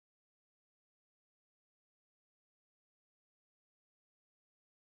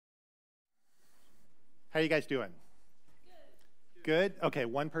How are you guys doing? Good? Okay,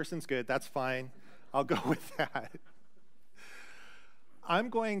 one person's good. That's fine. I'll go with that. I'm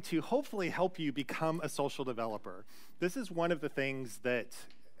going to hopefully help you become a social developer. This is one of the things that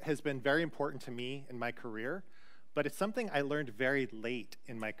has been very important to me in my career, but it's something I learned very late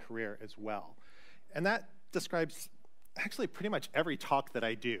in my career as well. And that describes actually pretty much every talk that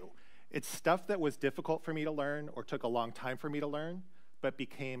I do. It's stuff that was difficult for me to learn or took a long time for me to learn, but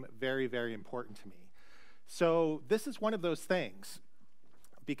became very, very important to me. So this is one of those things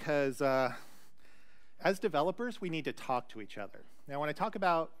because as developers, we need to talk to each other. Now, when I talk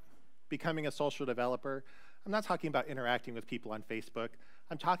about becoming a social developer, I'm not talking about interacting with people on Facebook.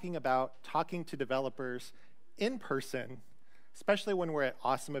 I'm talking about talking to developers in person, especially when we're at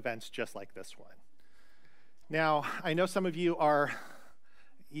awesome events just like this one. Now, I know some of you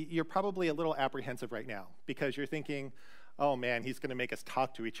you're probably a little apprehensive right now because you're thinking, oh man, he's gonna make us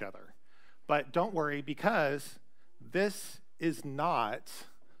talk to each other. But don't worry, because this is not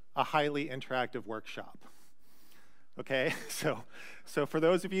a highly interactive workshop, okay? So for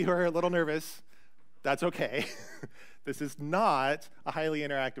those of you who are a little nervous, that's okay. This is not a highly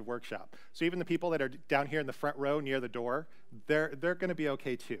interactive workshop. So even the people that are down here in the front row near the door, they're gonna be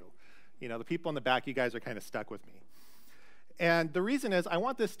okay too. You know, the people in the back, you guys are kind of stuck with me. And the reason is I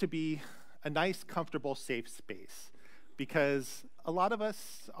want this to be a nice, comfortable, safe space, because a lot of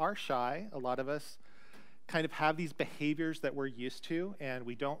us are shy. A lot of us kind of have these behaviors that we're used to, and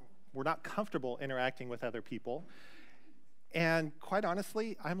we're not comfortable interacting with other people. And quite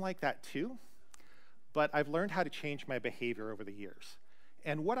honestly, I'm like that too, but I've learned how to change my behavior over the years.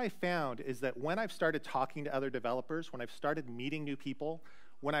 And what I found is that when I've started talking to other developers, when I've started meeting new people,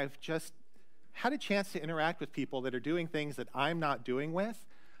 when I've just had a chance to interact with people that are doing things that I'm not doing with,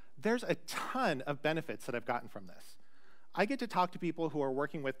 there's a ton of benefits that I've gotten from this. I get to talk to people who are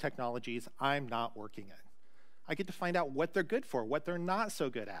working with technologies I'm not working in. I get to find out what they're good for, what they're not so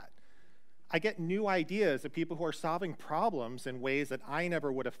good at. I get new ideas of people who are solving problems in ways that I never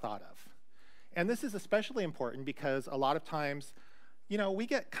would have thought of. And this is especially important because a lot of times, you know, we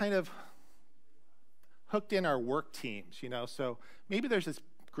get kind of hooked in our work teams, you know, so maybe there's this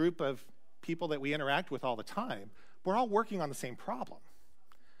group of people that we interact with all the time. We're all working on the same problem.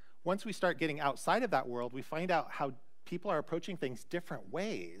 Once we start getting outside of that world, we find out how people are approaching things different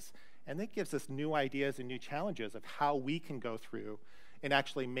ways, and that gives us new ideas and new challenges of how we can go through and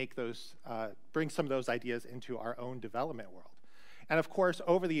actually make those, bring some of those ideas into our own development world. And of course,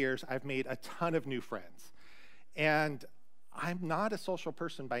 over the years, I've made a ton of new friends. And I'm not a social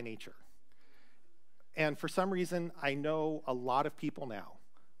person by nature. And for some reason, I know a lot of people now.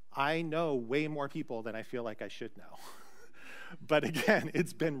 I know way more people than I feel like I should know. But again,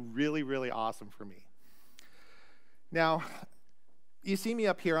 it's been really, really awesome for me. Now, you see me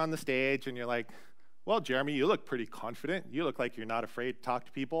up here on the stage and you're like, well, Jeremy, you look pretty confident. You look like you're not afraid to talk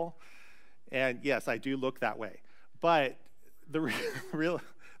to people. And yes, I do look that way. But the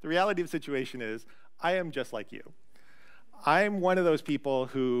reality of the situation is I am just like you. I'm one of those people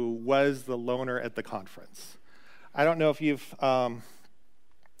who was the loner at the conference. I don't know if you've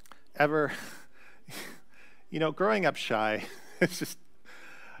ever, you know, growing up shy, it's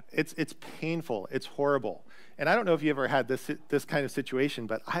painful, it's horrible. And I don't know if you ever had this kind of situation,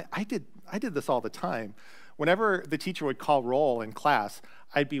 but I did this all the time. Whenever the teacher would call roll in class,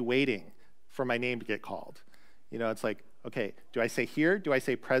 I'd be waiting for my name to get called. You know, it's like, okay, do I say here? Do I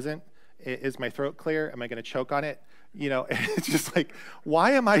say present? Is my throat clear? Am I gonna choke on it? You know, it's just like,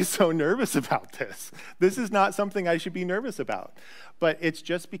 why am I so nervous about this? This is not something I should be nervous about. But it's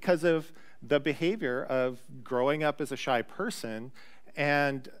just because of the behavior of growing up as a shy person,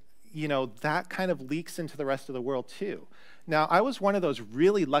 and you know, that kind of leaks into the rest of the world too. Now, I was one of those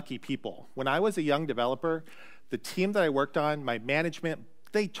really lucky people. When I was a young developer, the team that I worked on, my management,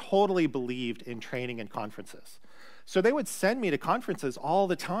 they totally believed in training and conferences. So they would send me to conferences all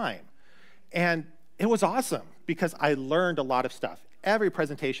the time. And it was awesome because I learned a lot of stuff. Every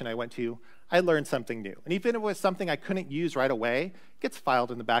presentation I went to, I learned something new. And even if it was something I couldn't use right away, it gets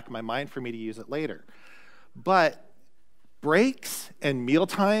filed in the back of my mind for me to use it later. But breaks and meal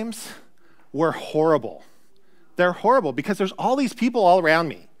times were horrible. They're horrible because there's all these people all around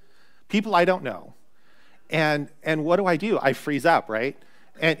me, people I don't know. And what do? I freeze up, right?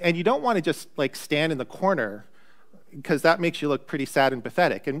 And you don't want to just like stand in the corner because that makes you look pretty sad and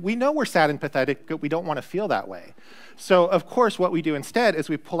pathetic. And we know we're sad and pathetic, but we don't want to feel that way. So of course, what we do instead is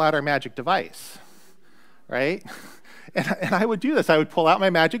we pull out our magic device, right? And I would do this. I would pull out my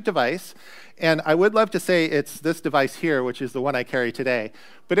magic device, and I would love to say it's this device here, which is the one I carry today.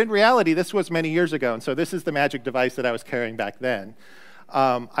 But in reality, this was many years ago, and so this is the magic device that I was carrying back then.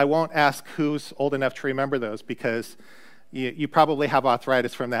 I won't ask who's old enough to remember those because you probably have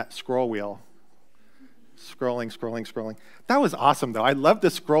arthritis from that scroll wheel. Scrolling, scrolling, scrolling. That was awesome, though. I love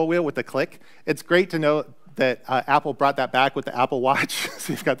the scroll wheel with the click. It's great to know that Apple brought that back with the Apple Watch.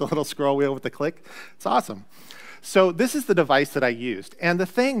 So you've got the little scroll wheel with the click. It's awesome. So this is the device that I used. And the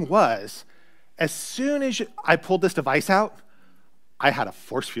thing was, as soon as I pulled this device out, I had a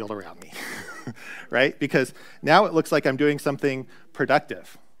force field around me, right? Because now it looks like I'm doing something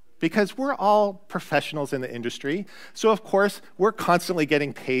productive. Because we're all professionals in the industry. So of course, we're constantly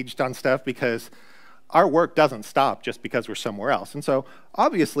getting paged on stuff because our work doesn't stop just because we're somewhere else. And so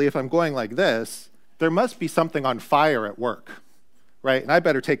obviously, if I'm going like this, there must be something on fire at work, right? And I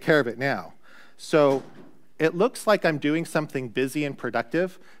better take care of it now. So it looks like I'm doing something busy and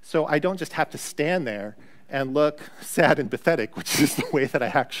productive, so I don't just have to stand there and look sad and pathetic, which is the way that I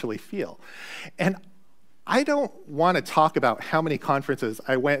actually feel. And I don't want to talk about how many conferences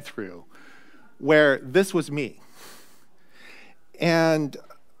I went through where this was me. And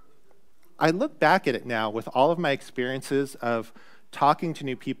I look back at it now with all of my experiences of talking to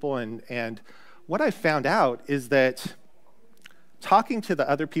new people, and what I found out is that talking to the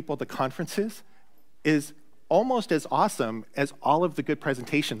other people at the conferences is almost as awesome as all of the good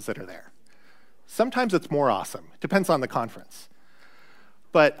presentations that are there. Sometimes it's more awesome. It depends on the conference.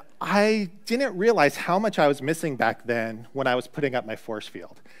 But I didn't realize how much I was missing back then when I was putting up my force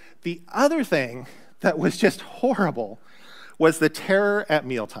field. The other thing that was just horrible was the terror at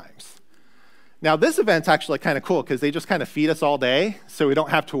mealtimes. Now, this event's actually kind of cool because they just kind of feed us all day, so we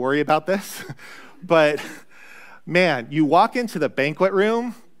don't have to worry about this. But man, you walk into the banquet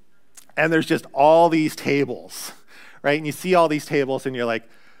room, and there's just all these tables, right? And you see all these tables, and you're like,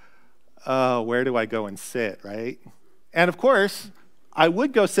 oh, where do I go and sit, right? And of course, I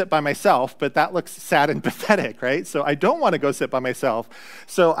would go sit by myself, but that looks sad and pathetic, right? So I don't want to go sit by myself.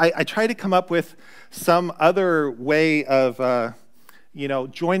 So I try to come up with some other way of,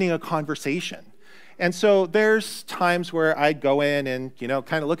 joining a conversation. And so there's times where I'd go in and,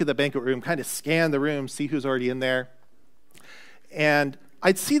 kind of look at the banquet room, kind of scan the room, see who's already in there. And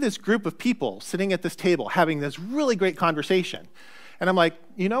I'd see this group of people sitting at this table having this really great conversation. And I'm like,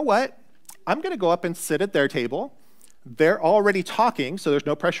 you know what? I'm going to go up and sit at their table. They're already talking, so there's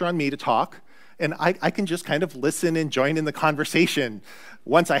no pressure on me to talk. And I can just kind of listen and join in the conversation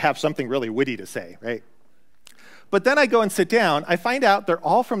once I have something really witty to say, right? But then I go and sit down. I find out they're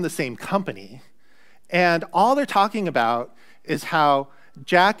all from the same company. And all they're talking about is how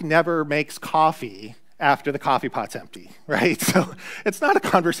Jack never makes coffee after the coffee pot's empty, right? So it's not a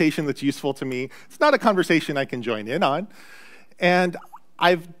conversation that's useful to me. It's not a conversation I can join in on. And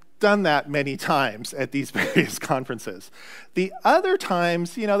I've done that many times at these various conferences. The other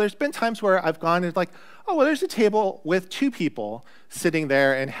times, there's been times where I've gone and like, oh, well, there's a table with two people sitting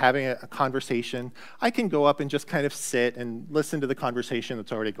there and having a conversation. I can go up and just kind of sit and listen to the conversation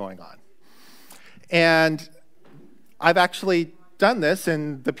that's already going on. And I've actually done this,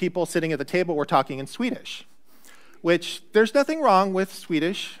 and the people sitting at the table were talking in Swedish, which there's nothing wrong with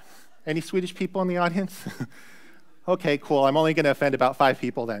Swedish. Any Swedish people in the audience? Okay, cool. I'm only going to offend about 5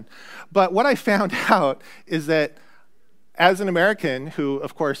 people then. But what I found out is that as an American who,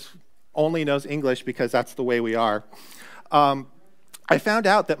 of course, only knows English because that's the way we are, I found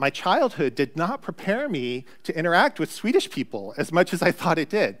out that my childhood did not prepare me to interact with Swedish people as much as I thought it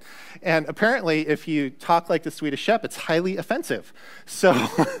did. And apparently, if you talk like the Swedish Chef, it's highly offensive. So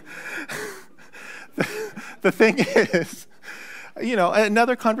the thing is,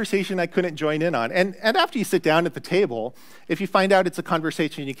 another conversation I couldn't join in on. And after you sit down at the table, if you find out it's a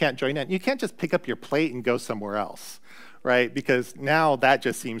conversation you can't join in, you can't just pick up your plate and go somewhere else, right? Because now that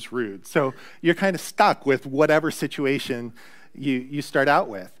just seems rude. So you're kind of stuck with whatever situation you start out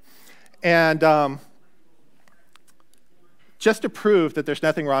with. And just to prove that there's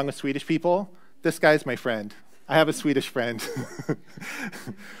nothing wrong with Swedish people, this guy's my friend. I have a Swedish friend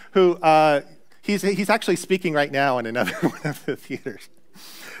who he's actually speaking right now in another one of the theaters.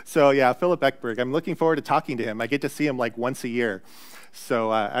 So yeah, Philip Ekberg. I'm looking forward to talking to him. I get to see him like once a year. So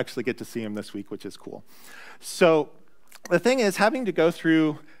I actually get to see him this week, which is cool. So the thing is, having to go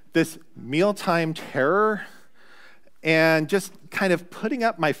through this mealtime terror and just kind of putting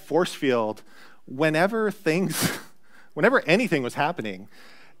up my force field whenever anything was happening,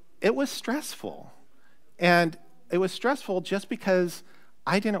 it was stressful. And it was stressful just because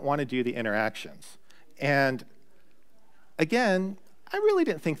I didn't want to do the interactions. And again, I really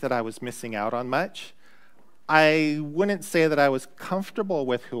didn't think that I was missing out on much. I wouldn't say that I was comfortable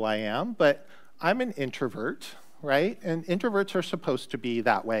with who I am, but I'm an introvert, right? And introverts are supposed to be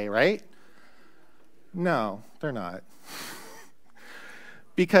that way, right? No, they're not.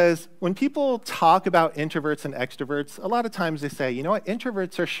 Because when people talk about introverts and extroverts, a lot of times they say, you know what,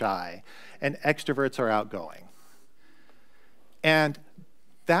 introverts are shy and extroverts are outgoing. And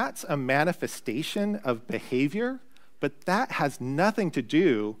that's a manifestation of behavior, but that has nothing to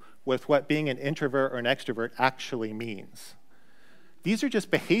do with what being an introvert or an extrovert actually means. These are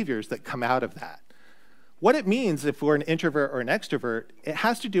just behaviors that come out of that. What it means if we're an introvert or an extrovert, it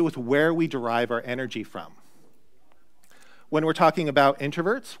has to do with where we derive our energy from. When we're talking about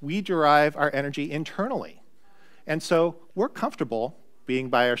introverts, we derive our energy internally. And so we're comfortable being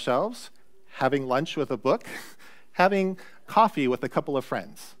by ourselves, having lunch with a book, having coffee with a couple of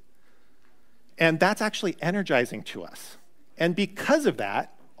friends. And that's actually energizing to us. And because of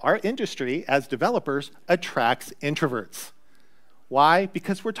that, our industry as developers attracts introverts. Why?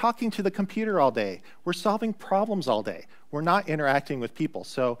 Because we're talking to the computer all day. We're solving problems all day. We're not interacting with people.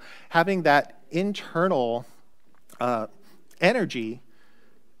 So having that internal energy,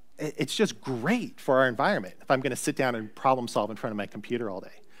 it's just great for our environment if I'm going to sit down and problem solve in front of my computer all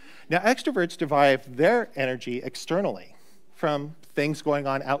day. Now, extroverts derive their energy externally from things going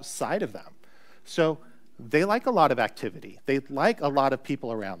on outside of them. So they like a lot of activity. They like a lot of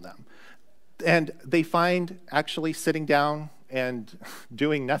people around them. And they find actually sitting down and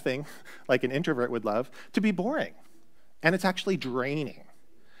doing nothing, like an introvert would love, to be boring. And it's actually draining.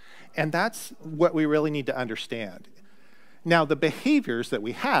 And that's what we really need to understand. Now, the behaviors that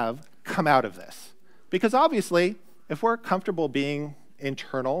we have come out of this. Because obviously, if we're comfortable being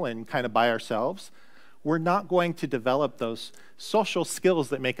internal and kind of by ourselves, we're not going to develop those social skills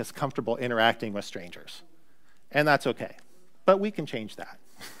that make us comfortable interacting with strangers. And that's okay. But we can change that.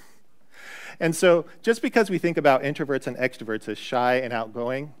 And so just because we think about introverts and extroverts as shy and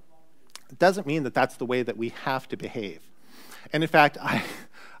outgoing, doesn't mean that that's the way that we have to behave. And in fact,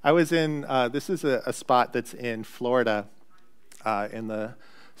 I was in, this is a spot that's in Florida, in the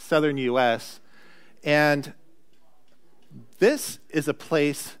southern US, and this is a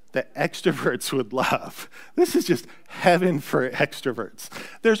place that extroverts would love. This is just heaven for extroverts.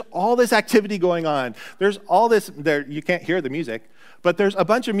 There's all this activity going on. There's all this, you can't hear the music, but there's a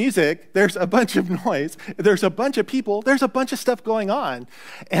bunch of music, there's a bunch of noise, there's a bunch of people, there's a bunch of stuff going on.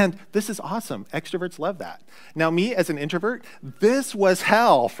 And this is awesome. Extroverts love that. Now, me as an introvert, this was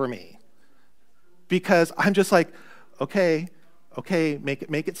hell for me. Because I'm just like, okay,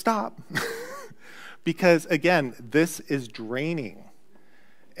 make it stop. Because again, this is draining.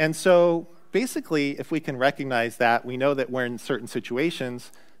 And so basically, if we can recognize that, we know that we're in certain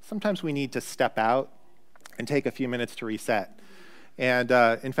situations, sometimes we need to step out and take a few minutes to reset. And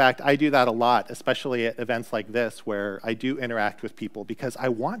in fact, I do that a lot, especially at events like this, where I do interact with people because I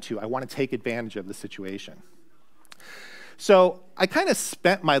want to take advantage of the situation. So I kind of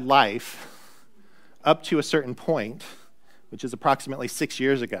spent my life up to a certain point, which is approximately 6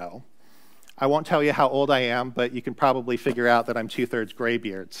 years ago. I won't tell you how old I am, but you can probably figure out that I'm 2/3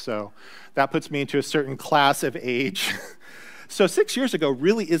 graybeard. So that puts me into a certain class of age. So 6 years ago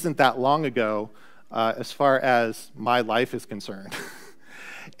really isn't that long ago as far as my life is concerned.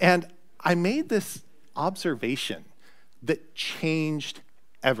 And I made this observation that changed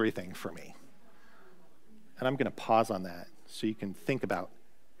everything for me. And I'm going to pause on that so you can think about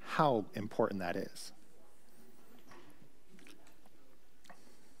how important that is.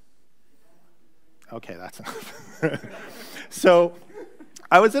 Okay, that's enough. So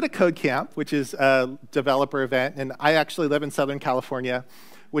I was at a code camp, which is a developer event, and I actually live in Southern California,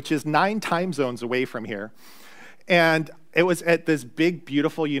 which is 9 time zones away from here. And it was at this big,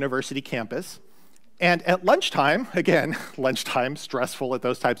 beautiful university campus. And at lunchtime, again, lunchtime, stressful at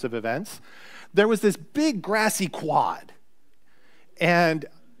those types of events, there was this big grassy quad. And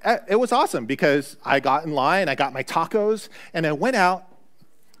it was awesome because I got in line, I got my tacos, and I went out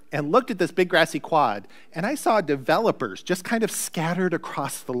and looked at this big grassy quad, and I saw developers just kind of scattered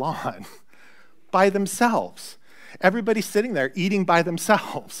across the lawn by themselves. Everybody sitting there eating by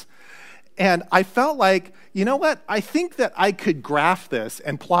themselves. And I felt like, you know what? I think that I could graph this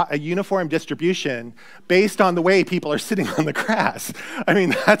and plot a uniform distribution based on the way people are sitting on the grass. I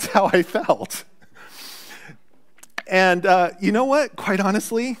mean, that's how I felt. And you know what? Quite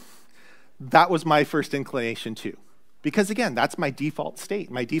honestly, that was my first inclination too. Because again, that's my default state.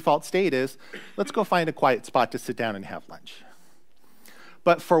 My default state is, let's go find a quiet spot to sit down and have lunch.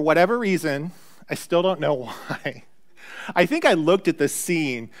 But for whatever reason, I still don't know why, I think I looked at this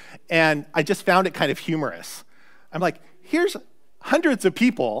scene and I just found it kind of humorous. I'm like, here's hundreds of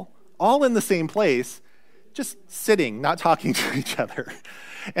people all in the same place, just sitting, not talking to each other.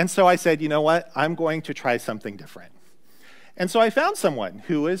 And so I said, you know what? I'm going to try something different. And so I found someone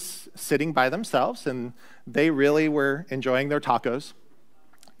who was sitting by themselves, and they really were enjoying their tacos.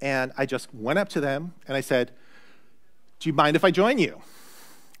 And I just went up to them and I said, "Do you mind if I join you?"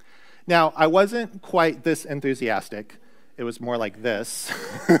 Now, I wasn't quite this enthusiastic. It was more like this,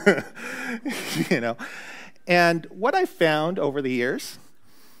 you know. And what I found over the years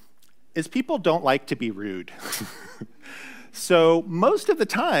is people don't like to be rude. So most of the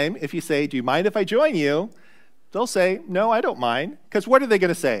time, if you say, "Do you mind if I join you?" they'll say, "No, I don't mind." Because what are they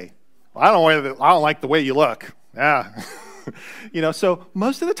going to say? "Well, I don't like the way you look." Yeah. You know, so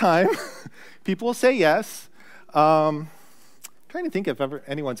most of the time, people will say yes. Trying to think if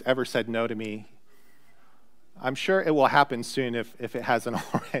anyone's ever said no to me. I'm sure it will happen soon if it hasn't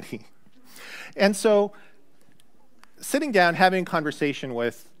already. And so sitting down, having a conversation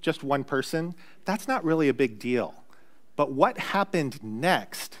with just one person, that's not really a big deal. But what happened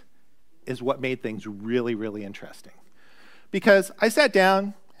next is what made things really, really interesting. Because I sat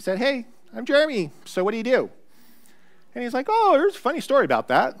down, I said, "Hey, I'm Jeremy, so what do you do?" And he's like, "Oh, there's a funny story about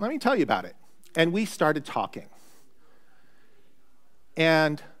that. Let me tell you about it." And we started talking.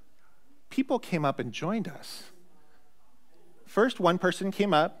 And people came up and joined us. First, one person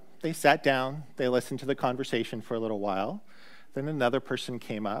came up, they sat down, they listened to the conversation for a little while. Then another person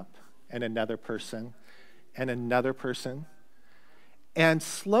came up, and another person, and another person. And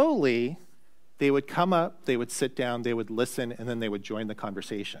slowly, they would come up, they would sit down, they would listen, and then they would join the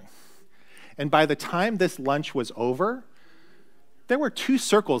conversation. And by the time this lunch was over, there were 2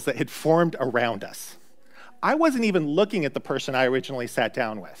 circles that had formed around us. I wasn't even looking at the person I originally sat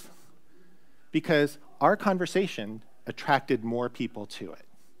down with because our conversation attracted more people to it.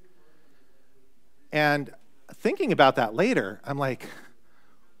 And thinking about that later, I'm like,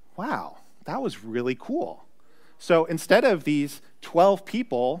 wow, that was really cool. So instead of these 12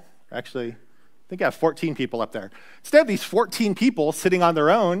 people, actually, I think I have 14 people up there. Instead of these 14 people sitting on their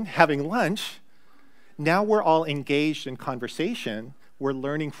own having lunch, now we're all engaged in conversation. We're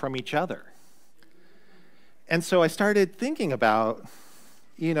learning from each other. And so I started thinking about,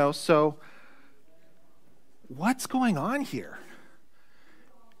 so what's going on here?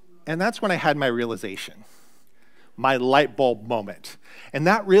 And that's when I had my realization, my light bulb moment. And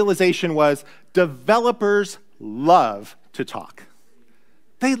that realization was developers love to talk.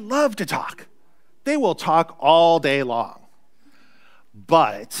 They love to talk. They will talk all day long.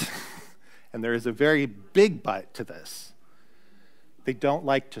 But, and there is a very big but to this, they don't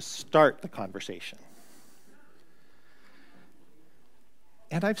like to start the conversation.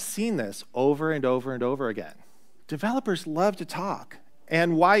 And I've seen this over and over and over again. Developers love to talk.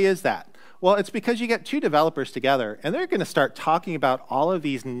 And why is that? Well, it's because you get 2 developers together, and they're going to start talking about all of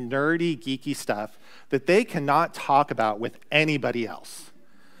these nerdy, geeky stuff that they cannot talk about with anybody else.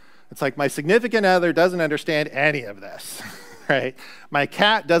 It's like my significant other doesn't understand any of this, right? My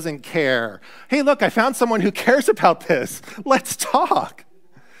cat doesn't care. Hey, look, I found someone who cares about this. Let's talk.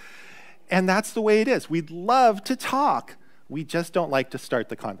 And that's the way it is. We'd love to talk. We just don't like to start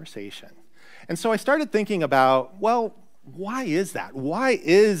the conversation. And so I started thinking about, well, why is that? Why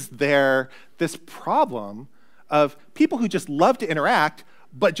is there this problem of people who just love to interact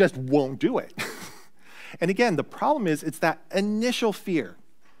but just won't do it? And again, the problem is it's that initial fear.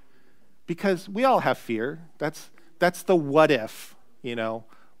 Because we all have fear. That's the what if,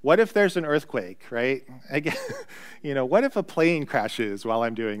 What if there's an earthquake, right? What if a plane crashes while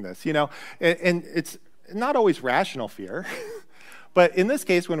I'm doing this? And it's not always rational fear. But in this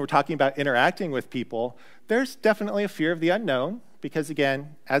case, when we're talking about interacting with people, there's definitely a fear of the unknown because,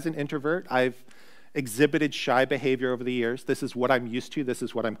 again, as an introvert, I've exhibited shy behavior over the years. This is what I'm used to. This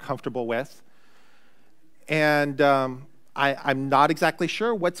is what I'm comfortable with. And I'm not exactly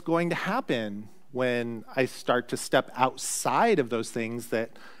sure what's going to happen when I start to step outside of those things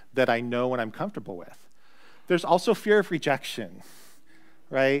that I know and I'm comfortable with. There's also fear of rejection,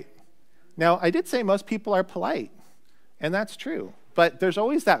 right? Now, I did say most people are polite, and that's true. But there's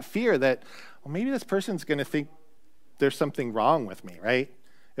always that fear that, well, maybe this person's going to think there's something wrong with me, right?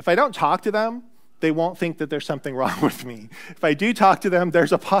 If I don't talk to them, they won't think that there's something wrong with me. If I do talk to them,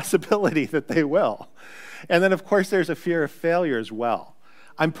 there's a possibility that they will. And then, of course, there's a fear of failure as well.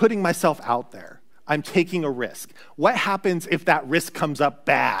 I'm putting myself out there. I'm taking a risk. What happens if that risk comes up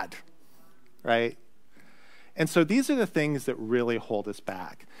bad, right? And so these are the things that really hold us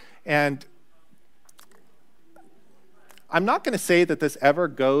back. And I'm not going to say that this ever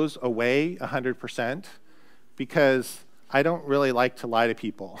goes away 100% because I don't really like to lie to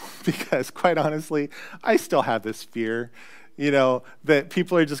people because, quite honestly, I still have this fear, that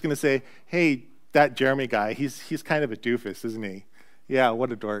people are just going to say, hey, that Jeremy guy, he's kind of a doofus, isn't he? Yeah,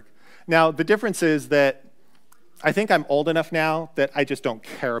 what a dork. Now, the difference is that I think I'm old enough now that I just don't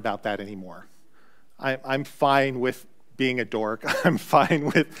care about that anymore. I'm fine with being a dork. I'm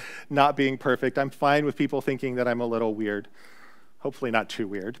fine with not being perfect. I'm fine with people thinking that I'm a little weird. Hopefully not too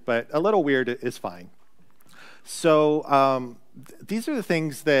weird, but a little weird is fine. So these are the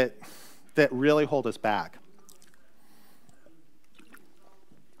things that really hold us back.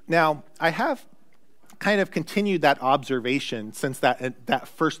 Now, I have kind of continued that observation since that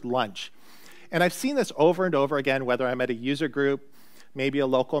first lunch. And I've seen this over and over again, whether I'm at a user group, maybe a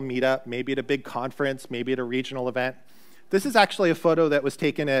local meetup, maybe at a big conference, maybe at a regional event. This is actually a photo that was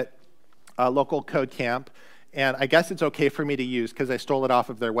taken at a local code camp. And I guess it's okay for me to use because I stole it off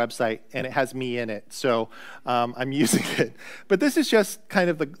of their website and it has me in it. So I'm using it. But this is just kind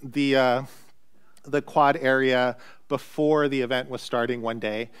of the quad area before the event was starting one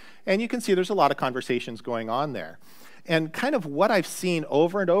day. And you can see there's a lot of conversations going on there. And kind of what I've seen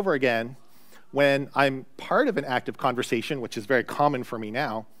over and over again when I'm part of an active conversation, which is very common for me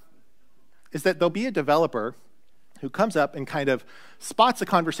now, is that there'll be a developer who comes up and kind of spots a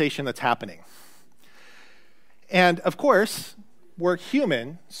conversation that's happening. And of course, we're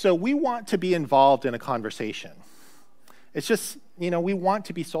human, so we want to be involved in a conversation. It's just, we want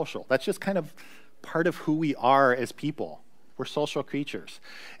to be social. That's just kind of part of who we are as people. We're social creatures.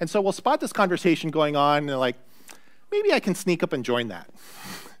 And so we'll spot this conversation going on, and they're like, maybe I can sneak up and join that.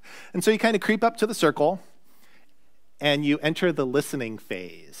 And so you kind of creep up to the circle, and you enter the listening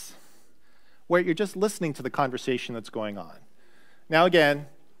phase, where you're just listening to the conversation that's going on. Now again,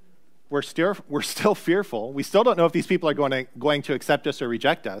 we're still fearful. We still don't know if these people are going to accept us or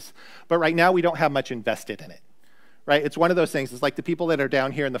reject us. But right now, we don't have much invested in it. Right? It's one of those things. It's like the people that are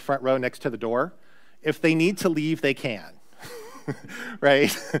down here in the front row next to the door. If they need to leave, they can.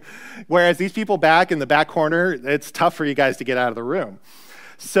 Right? Whereas these people back in the back corner, it's tough for you guys to get out of the room.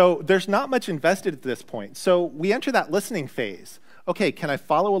 So there's not much invested at this point. So we enter that listening phase. Okay, can I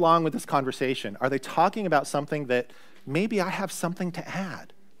follow along with this conversation? Are they talking about something that maybe I have something to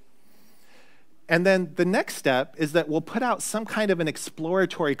add? And then the next step is that we'll put out some kind of an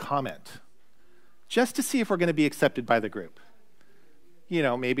exploratory comment just to see if we're going to be accepted by the group.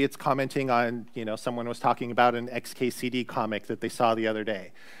 Maybe it's commenting on, someone was talking about an XKCD comic that they saw the other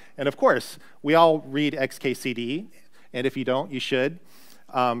day. And of course, we all read XKCD, and if you don't, you should,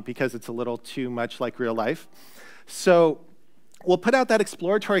 because it's a little too much like real life. So we'll put out that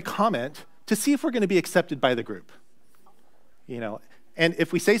exploratory comment to see if we're going to be accepted by the group. And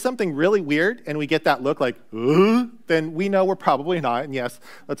if we say something really weird and we get that look like, then we know we're probably not, and yes,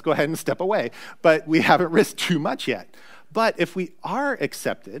 let's go ahead and step away. But we haven't risked too much yet. But if we are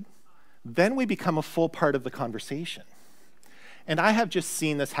accepted, then we become a full part of the conversation. And I have just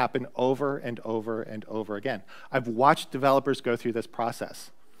seen this happen over and over and over again. I've watched developers go through this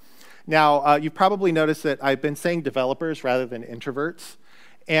process. Now, you've probably noticed that I've been saying developers rather than introverts.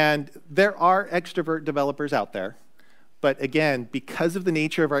 And there are extrovert developers out there. But again, because of the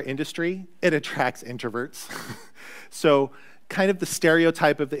nature of our industry, it attracts introverts. So kind of the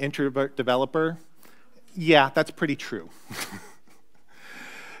stereotype of the introvert developer, yeah, that's pretty true.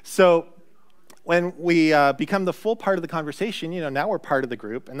 So when we become the full part of the conversation, now we're part of the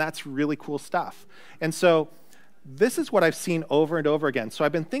group, and that's really cool stuff. And so this is what I've seen over and over again. So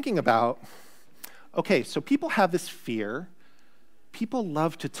I've been thinking about, okay, so people have this fear. People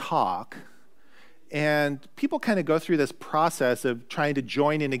love to talk. And people kind of go through this process of trying to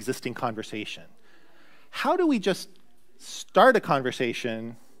join an existing conversation. How do we just start a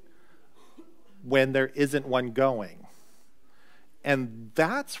conversation when there isn't one going? And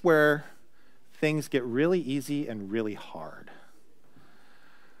that's where things get really easy and really hard.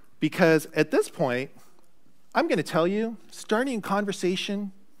 Because at this point, I'm going to tell you, starting a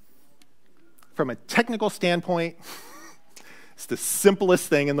conversation from a technical standpoint, it's the simplest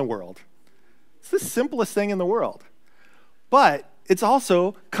thing in the world. It's the simplest thing in the world. But it's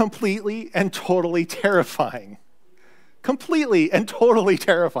also completely and totally terrifying. Completely and totally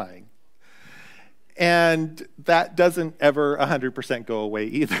terrifying. And that doesn't ever 100% go away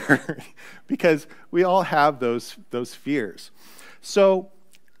either, because we all have those fears. So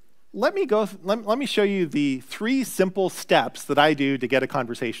let me show you the 3 simple steps that I do to get a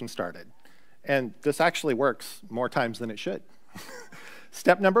conversation started. And this actually works more times than it should.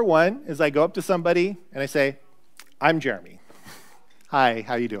 Step number 1 is I go up to somebody and I say, I'm Jeremy. Hi,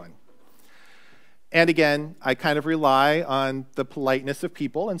 how you doing? And again, I kind of rely on the politeness of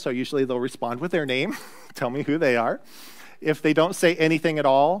people, and so usually they'll respond with their name, tell me who they are. If they don't say anything at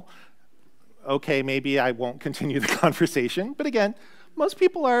all, okay, maybe I won't continue the conversation. But again, most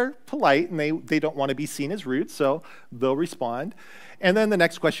people are polite and they don't want to be seen as rude, so they'll respond. And then the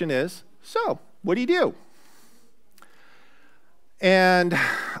next question is, so, what do you do? And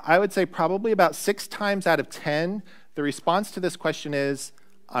I would say probably about 6 times out of 10, the response to this question is,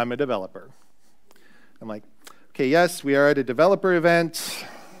 I'm a developer. I'm like, okay, yes, we are at a developer event.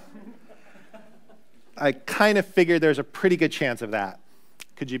 I kind of figured there's a pretty good chance of that.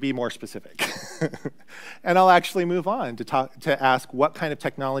 Could you be more specific? And I'll actually move on to ask, what kind of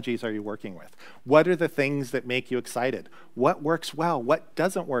technologies are you working with? What are the things that make you excited? What works well? What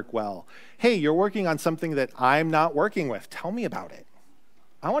doesn't work well? Hey, you're working on something that I'm not working with. Tell me about it.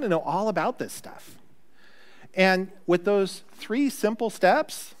 I want to know all about this stuff. And with those 3 simple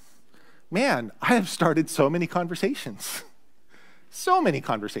steps, man, I have started so many conversations. So many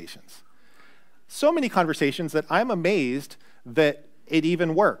conversations. So many conversations that I'm amazed that it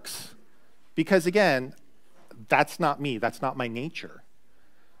even works. Because again, that's not me. That's not my nature.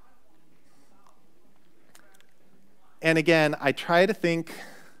 And again, I try to think,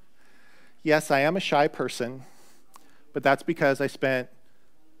 yes, I am a shy person, but that's because I spent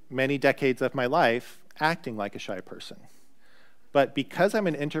many decades of my life acting like a shy person. But because I'm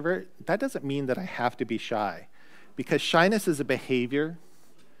an introvert, that doesn't mean that I have to be shy. Because shyness is a behavior,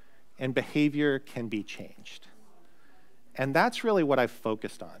 and behavior can be changed. And that's really what I've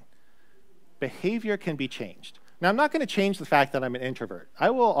focused on. Behavior can be changed. Now, I'm not going to change the fact that I'm an introvert. I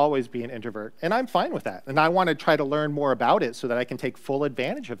will always be an introvert, and I'm fine with that. And I want to try to learn more about it so that I can take full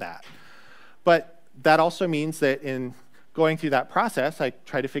advantage of that. But that also means that in going through that process, I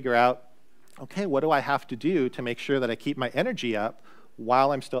try to figure out, okay, what do I have to do to make sure that I keep my energy up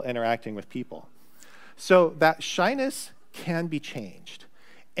while I'm still interacting with people? So that shyness can be changed.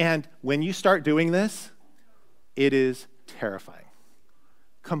 And when you start doing this, it is terrifying.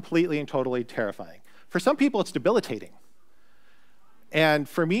 Completely and totally terrifying. For some people, it's debilitating. And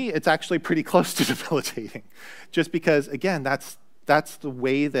for me, it's actually pretty close to debilitating. Just because, again, that's the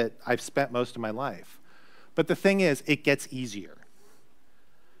way that I've spent most of my life. But the thing is, it gets easier.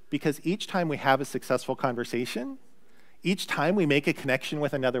 Because each time we have a successful conversation, each time we make a connection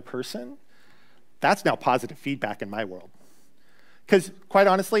with another person, that's now positive feedback in my world. Because quite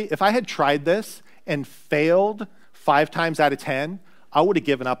honestly, if I had tried this and failed 5 times out of 10, I would have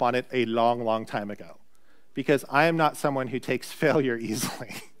given up on it a long, long time ago. Because I am not someone who takes failure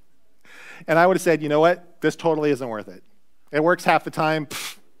easily. And I would have said, you know what? This totally isn't worth it. It works half the time,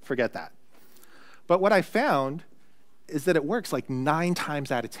 forget that. But what I found is that it works like 9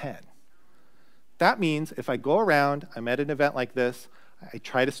 times out of 10. That means if I go around, I'm at an event like this, I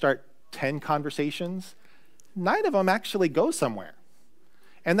try to start 10 conversations, 9 of them actually go somewhere.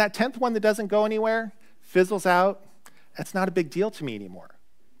 And that 10th one that doesn't go anywhere, fizzles out, that's not a big deal to me anymore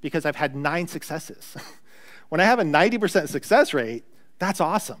because I've had 9 successes. When I have a 90% success rate, that's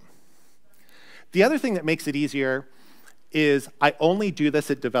awesome. The other thing that makes it easier is I only do this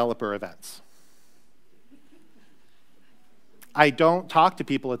at developer events. I don't talk to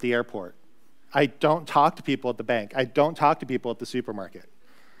people at the airport. I don't talk to people at the bank. I don't talk to people at the supermarket.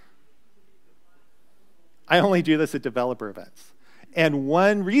 I only do this at developer events. And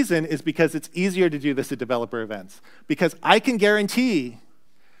one reason is because it's easier to do this at developer events. Because I can guarantee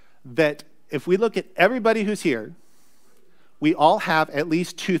that if we look at everybody who's here, we all have at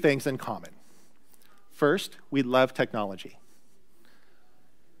least 2 things in common. First, we love technology.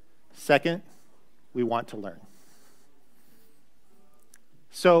 Second, we want to learn.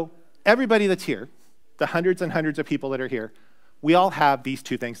 So everybody that's here, the hundreds and hundreds of people that are here, we all have these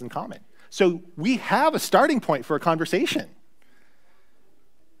 2 things in common. So we have a starting point for a conversation.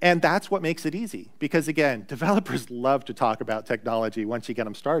 And that's what makes it easy. Because again, developers love to talk about technology once you get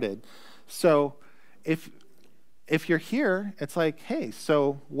them started. So if you're here, it's like, hey,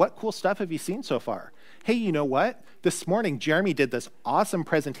 so what cool stuff have you seen so far? Hey, you know what? This morning, Jeremy did this awesome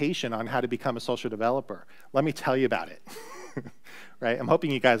presentation on how to become a social developer. Let me tell you about it. Right? I'm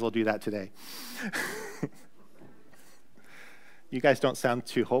hoping you guys will do that today. You guys don't sound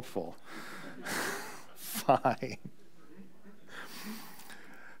too hopeful. Fine.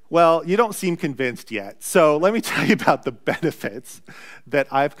 Well, you don't seem convinced yet. So let me tell you about the benefits that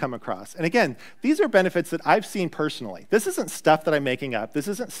I've come across. And again, these are benefits that I've seen personally. This isn't stuff that I'm making up. This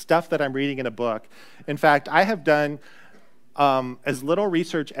isn't stuff that I'm reading in a book. In fact, I have done as little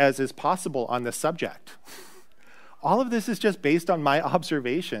research as is possible on this subject. All of this is just based on my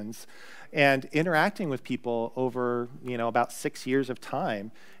observations and interacting with people over, about 6 years of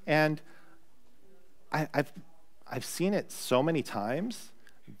time. And I've seen it so many times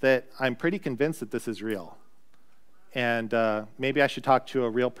that I'm pretty convinced that this is real. And maybe I should talk to a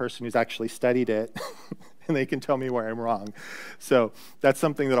real person who's actually studied it, and they can tell me where I'm wrong. So that's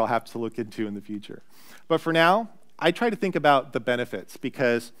something that I'll have to look into in the future. But for now, I try to think about the benefits,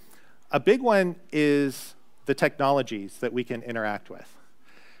 because a big one is the technologies that we can interact with.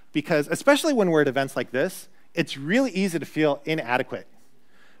 Because especially when we're at events like this, it's really easy to feel inadequate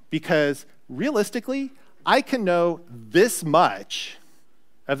because realistically, I can know this much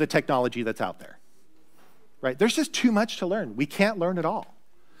of the technology that's out there, right? There's just too much to learn. We can't learn it all.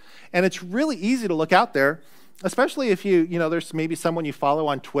 And it's really easy to look out there, especially if there's maybe someone you follow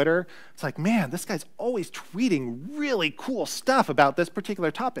on Twitter. It's like, man, this guy's always tweeting really cool stuff about this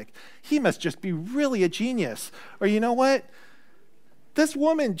particular topic. He must just be really a genius. Or you know what? This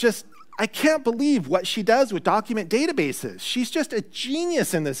woman I can't believe what she does with document databases. She's just a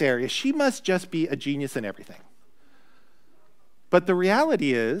genius in this area. She must just be a genius in everything. But the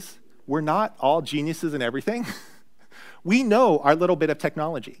reality is, we're not all geniuses in everything. We know our little bit of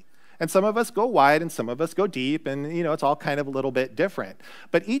technology. And some of us go wide and some of us go deep, and it's all kind of a little bit different.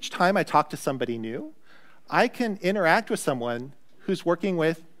 But each time I talk to somebody new, I can interact with someone who's working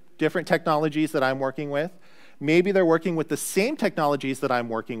with different technologies that I'm working with. Maybe they're working with the same technologies that I'm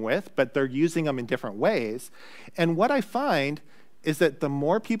working with, but they're using them in different ways. And what I find is that the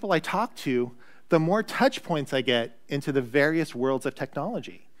more people I talk to, the more touch points I get into the various worlds of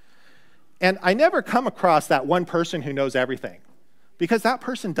technology. And I never come across that one person who knows everything, because that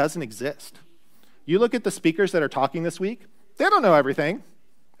person doesn't exist. You look at the speakers that are talking this week, they don't know everything.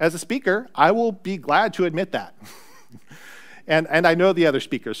 As a speaker, I will be glad to admit that. and I know the other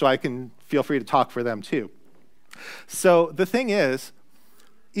speakers, so I can feel free to talk for them too. So the thing is,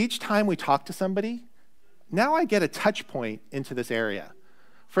 each time we talk to somebody, now I get a touch point into this area.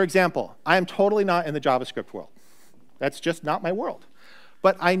 For example, I am totally not in the JavaScript world. That's just not my world.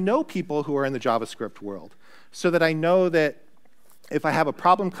 But I know people who are in the JavaScript world, so that I know that if I have a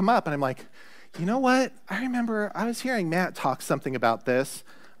problem come up and I'm like, you know what? I remember I was hearing Matt talk something about this.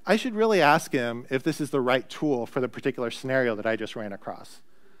 I should really ask him if this is the right tool for the particular scenario that I just ran across.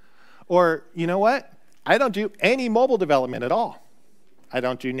 Or, you know what? I don't do any mobile development at all. I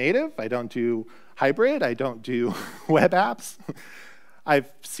don't do native. I don't do hybrid. I don't do web apps. I've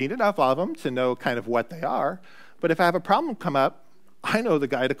seen enough of them to know kind of what they are. But if I have a problem come up, I know the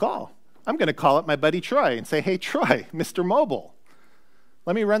guy to call. I'm going to call up my buddy Troy and say, hey, Troy, Mr. Mobile,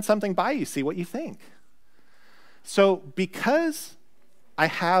 let me run something by you, see what you think. So because I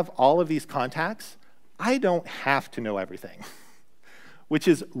have all of these contacts, I don't have to know everything, which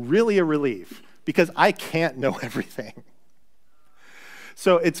is really a relief because I can't know everything.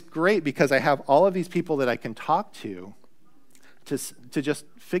 So it's great because I have all of these people that I can talk to just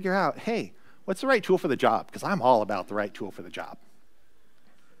figure out, hey, what's the right tool for the job? Because I'm all about the right tool for the job.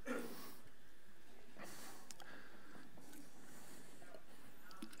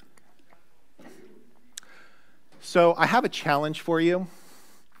 So I have a challenge for you.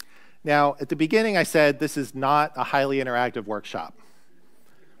 Now, at the beginning, I said this is not a highly interactive workshop.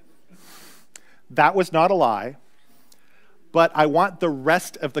 That was not a lie, but I want the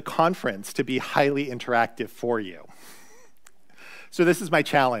rest of the conference to be highly interactive for you. So this is my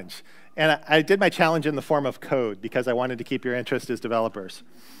challenge. And I did my challenge in the form of code because I wanted to keep your interest as developers.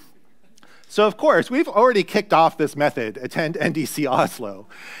 So of course, we've already kicked off this method, attend NDC Oslo,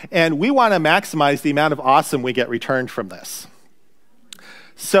 and we want to maximize the amount of awesome we get returned from this.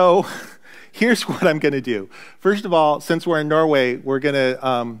 So here's what I'm going to do. First of all, since we're in Norway, we're going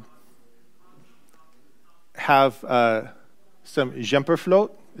to have some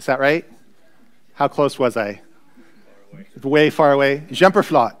jumperflot. Is that right? How close was I? Way far away.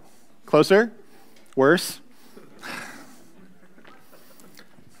 Jumperflot. Closer? Worse?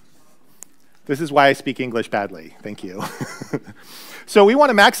 This is why I speak English badly. Thank you. So we want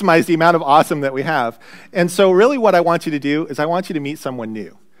to maximize the amount of awesome that we have. And so really what I want you to do is I want you to meet someone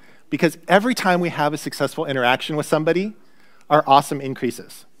new. Because every time we have a successful interaction with somebody, our awesome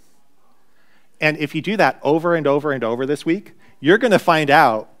increases. And if you do that over and over and over this week, you're going to find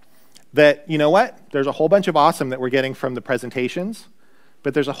out that, you know what? There's a whole bunch of awesome that we're getting from the presentations,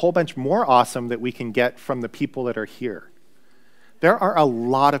 but there's a whole bunch more awesome that we can get from the people that are here. There are a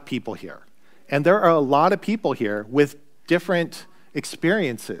lot of people here. And there are a lot of people here with different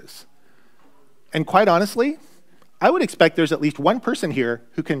experiences. And quite honestly, I would expect there's at least one person here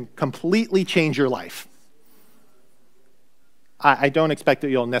who can completely change your life. I don't expect that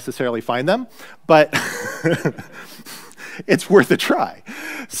you'll necessarily find them, but it's worth a try.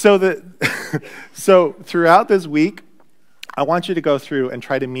 So throughout this week, I want you to go through and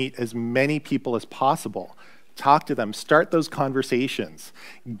try to meet as many people as possible. Talk to them, start those conversations,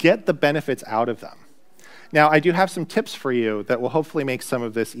 get the benefits out of them. Now, I do have some tips for you that will hopefully make some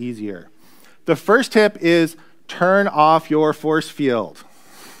of this easier. The first tip is turn off your force field.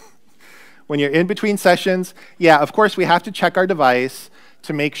 When you're in between sessions, yeah, of course, we have to check our device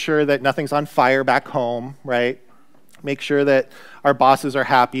to make sure that nothing's on fire back home, right? make sure that our bosses are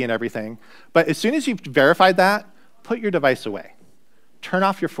happy and everything. But as soon as you've verified that, put your device away. Turn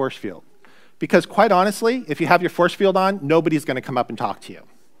off your force field. Because quite honestly, if you have your force field on, nobody's going to come up and talk to you.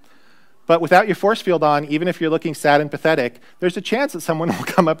 But without your force field on, even if you're looking sad and pathetic, there's a chance that someone will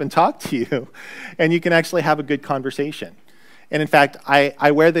come up and talk to you, and you can actually have a good conversation. And in fact,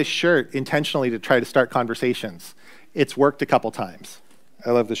 I wear this shirt intentionally to try to start conversations. It's worked a couple times.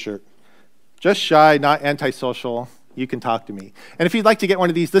 I love this shirt. Just shy, not antisocial. You can talk to me. And if you'd like to get one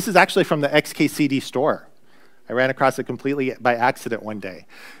of these, this is actually from the XKCD store. I ran across it completely by accident one day.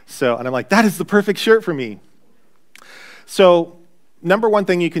 And I'm like, that is the perfect shirt for me. So, number one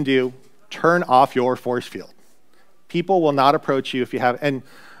thing you can do, turn off your force field. People will not approach you if you have, and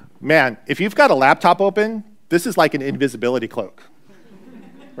man, if you've got a laptop open, this is like an invisibility cloak,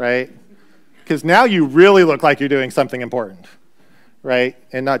 right? Because now you really look like you're doing something important, right?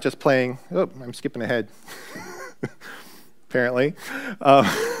 And not just playing, oh, I'm skipping ahead, apparently.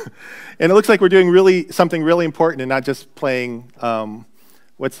 And it looks like we're doing something really important and not just playing,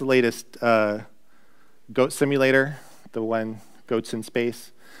 what's the latest, Goat Simulator, the one, Goats in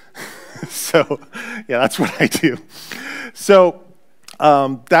Space. So, yeah, that's what I do. So,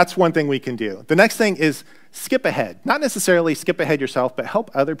 that's one thing we can do. The next thing is skip ahead. Not necessarily skip ahead yourself, but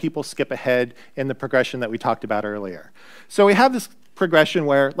help other people skip ahead in the progression that we talked about earlier. So we have this progression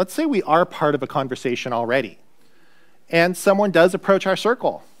where, let's say we are part of a conversation already, and someone does approach our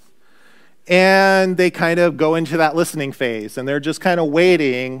circle, and they kind of go into that listening phase, and they're just kind of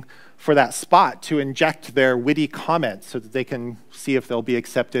waiting for that spot to inject their witty comments so that they can see if they'll be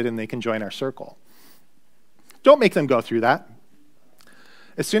accepted and they can join our circle. Don't make them go through that.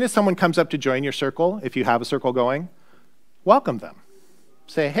 As soon as someone comes up to join your circle, if you have a circle going, welcome them.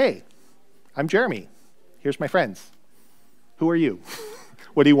 Say, hey, I'm Jeremy. Here's my friends. Who are you?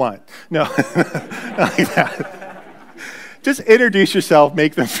 What do you want? No, not like that. Just introduce yourself,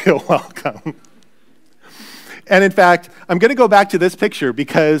 make them feel welcome. And in fact, I'm going to go back to this picture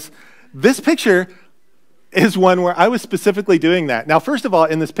because this picture is one where I was specifically doing that. Now, first of all,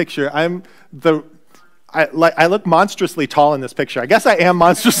 in this picture, I look monstrously tall in this picture. I guess I am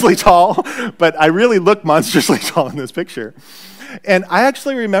monstrously tall, but I really look monstrously tall in this picture. And I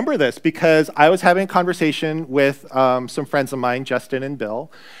actually remember this because I was having a conversation with some friends of mine, Justin and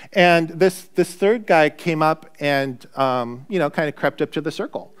Bill, and this third guy came up and kind of crept up to the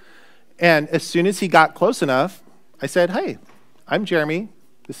circle. And as soon as he got close enough, I said, hey, I'm Jeremy.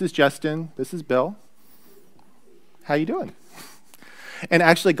 This is Justin. This is Bill. How you doing? And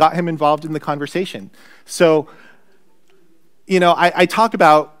actually got him involved in the conversation. So, I talk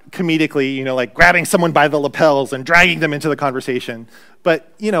about comedically, like grabbing someone by the lapels and dragging them into the conversation,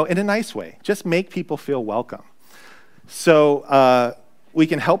 but, in a nice way. Just make people feel welcome. So we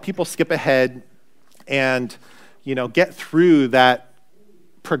can help people skip ahead and, get through that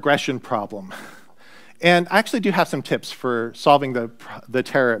progression problem. And I actually do have some tips for solving the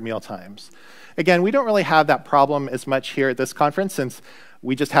terror at mealtimes. Again, we don't really have that problem as much here at this conference since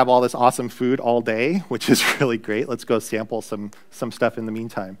we just have all this awesome food all day, which is really great. Let's go sample some stuff in the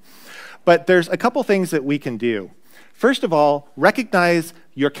meantime. But there's a couple things that we can do. First of all, recognize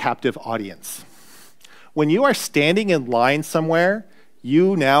your captive audience. When you are standing in line somewhere,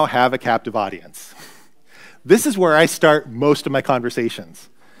 you now have a captive audience. This is where I start most of my conversations.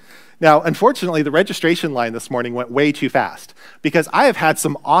 Now, unfortunately, the registration line this morning went way too fast because I have had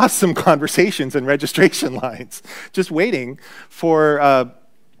some awesome conversations in registration lines just waiting for,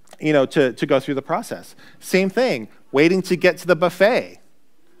 to go through the process. Same thing, waiting to get to the buffet.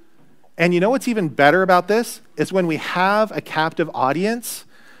 And you know what's even better about this is when we have a captive audience,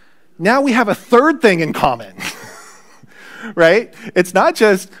 now we have a third thing in common, right? It's not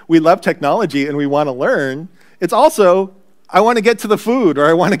just we love technology and we want to learn, it's also I want to get to the food, or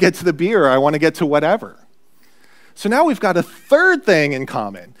I want to get to the beer, or I want to get to whatever. So now we've got a third thing in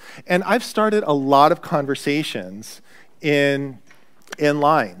common. And I've started a lot of conversations in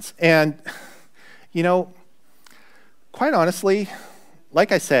lines. And, quite honestly,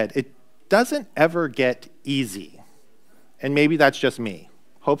 like I said, it doesn't ever get easy. And maybe that's just me.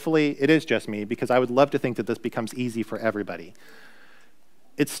 Hopefully it is just me, because I would love to think that this becomes easy for everybody.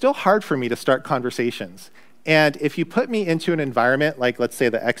 It's still hard for me to start conversations. And if you put me into an environment like, let's say,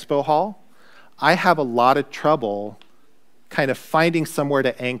 the expo hall, I have a lot of trouble kind of finding somewhere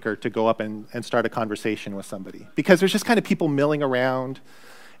to anchor to go up and start a conversation with somebody. Because there's just kind of people milling around,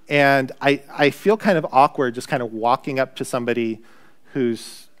 and I feel kind of awkward just kind of walking up to somebody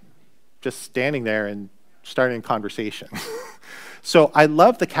who's just standing there and starting a conversation. So I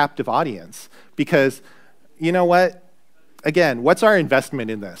love the captive audience because, you know what? Again, what's our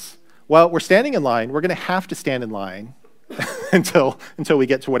investment in this? Well, we're standing in line. We're going to have to stand in line until we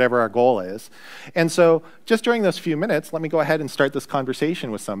get to whatever our goal is. And so just during those few minutes, let me go ahead and start this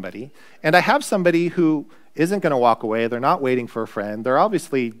conversation with somebody. And I have somebody who isn't going to walk away. They're not waiting for a friend. They're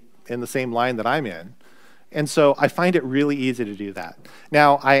obviously in the same line that I'm in. And so I find it really easy to do that.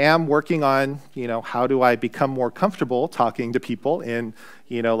 Now, I am working on, how do I become more comfortable talking to people in,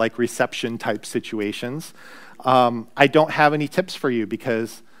 like reception type situations. I don't have any tips for you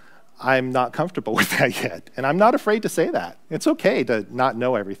because I'm not comfortable with that yet. And I'm not afraid to say that. It's okay to not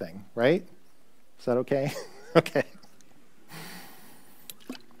know everything, right? Is that okay? Okay.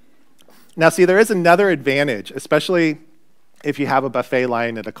 Now, see, there is another advantage, especially if you have a buffet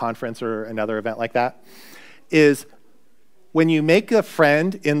line at a conference or another event like that, is when you make a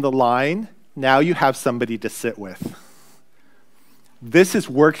friend in the line, now you have somebody to sit with. This has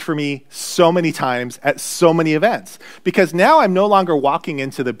worked for me so many times at so many events because now I'm no longer walking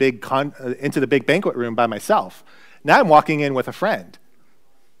into the big banquet room by myself. Now I'm walking in with a friend.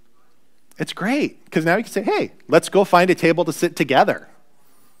 It's great because now you can say, hey, let's go find a table to sit together.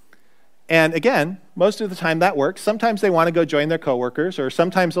 And again, most of the time that works. Sometimes they want to go join their coworkers, or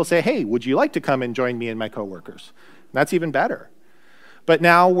sometimes they'll say, hey, would you like to come and join me and my coworkers? And that's even better. But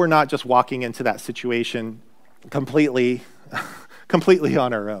now we're not just walking into that situation completely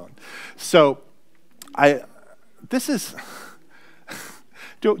on our own. So do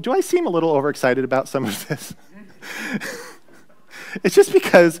I seem a little overexcited about some of this? It's just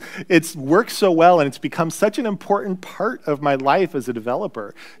because it's worked so well and it's become such an important part of my life as a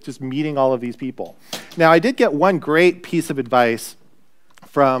developer, just meeting all of these people. Now, I did get one great piece of advice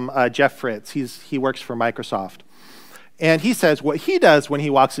from Jeff Fritz. He works for Microsoft. And he says what he does when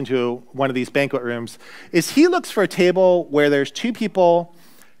he walks into one of these banquet rooms is he looks for a table where there's two people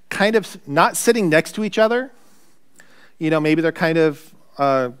kind of not sitting next to each other. Maybe they're kind of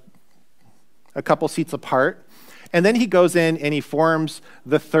a couple seats apart. And then he goes in and he forms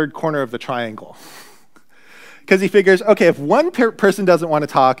the third corner of the triangle. Because he figures, okay, if one person doesn't want to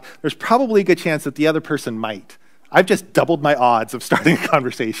talk, there's probably a good chance that the other person might. I've just doubled my odds of starting a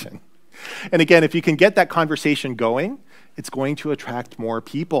conversation. And again, if you can get that conversation going, it's going to attract more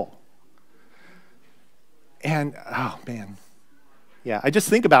people. And, oh man. Yeah, I just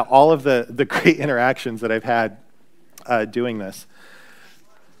think about all of the great interactions that I've had doing this.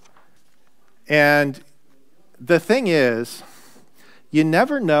 And the thing is, you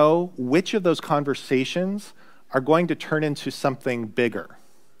never know which of those conversations are going to turn into something bigger.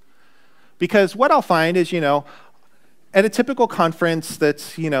 Because what I'll find is, at a typical conference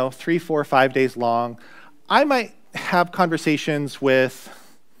that's, 3, 4, 5 days long, I might have conversations with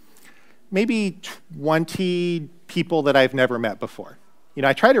maybe 20 people that I've never met before.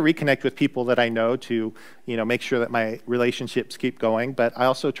 I try to reconnect with people that I know to, make sure that my relationships keep going, but I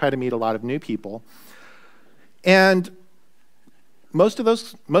also try to meet a lot of new people. And most of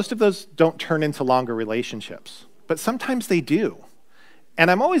those don't turn into longer relationships, but sometimes they do.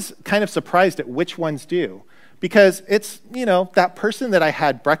 And I'm always kind of surprised at which ones do, because it's, that person that I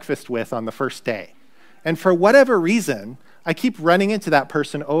had breakfast with on the first day. And for whatever reason, I keep running into that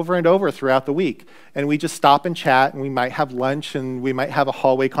person over and over throughout the week. And we just stop and chat, and we might have lunch, and we might have a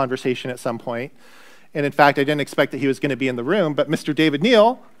hallway conversation at some point. And in fact, I didn't expect that he was going to be in the room, but Mr. David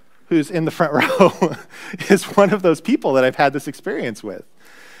Neal, who's in the front row, is one of those people that I've had this experience with.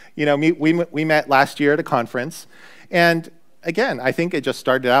 We met last year at a conference, and again, I think it just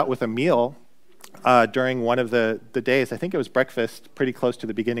started out with a meal during one of the days. I think it was breakfast pretty close to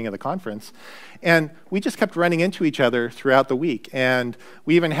the beginning of the conference. And we just kept running into each other throughout the week. And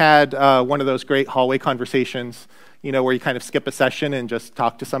we even had one of those great hallway conversations, where you kind of skip a session and just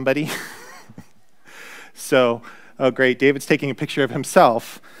talk to somebody. So, oh great, David's taking a picture of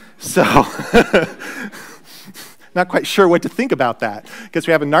himself. So, not quite sure what to think about that, because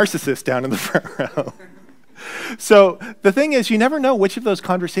we have a narcissist down in the front row. So the thing is, you never know which of those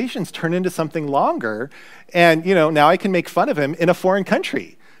conversations turn into something longer. And, now I can make fun of him in a foreign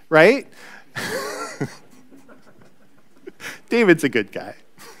country, right? David's a good guy.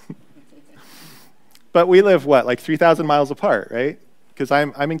 But we live, like 3,000 miles apart, right? Because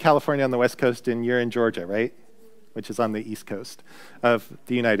I'm in California on the West Coast and you're in Georgia, right? Which is on the East Coast of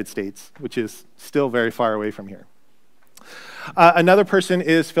the United States, which is still very far away from here. Another person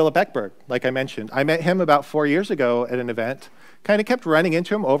is Philip Eckberg, like I mentioned. I met him about 4 years ago at an event, kind of kept running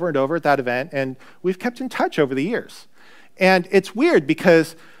into him over and over at that event, and we've kept in touch over the years. And it's weird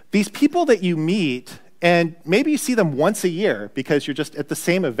because these people that you meet, and maybe you see them once a year because you're just at the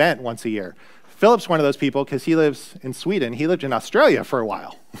same event once a year. Philip's one of those people because he lives in Sweden. He lived in Australia for a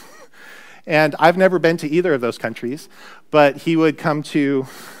while. And I've never been to either of those countries, but he would come to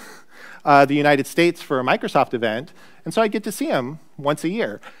the United States for a Microsoft event, and so I get to see him once a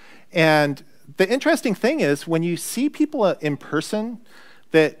year. And the interesting thing is when you see people in person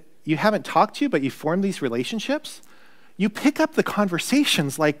that you haven't talked to, but you form these relationships, you pick up the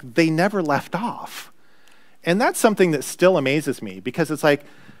conversations like they never left off. And that's something that still amazes me, because it's like,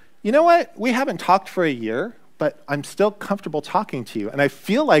 you know what? We haven't talked for a year, but I'm still comfortable talking to you. And I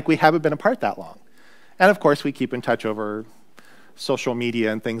feel like we haven't been apart that long. And of course, we keep in touch over social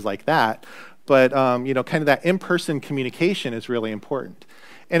media and things like that. But you know, kind of that in-person communication is really important.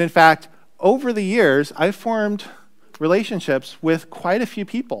 And in fact, over the years, I've formed relationships with quite a few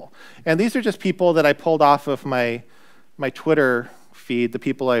people. And these are just people that I pulled off of my Twitter feed, the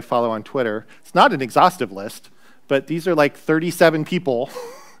people I follow on Twitter. It's not an exhaustive list, but these are like 37 people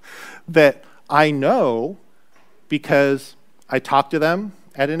that I know because I talked to them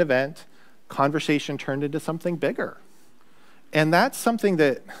at an event, conversation turned into something bigger. And that's something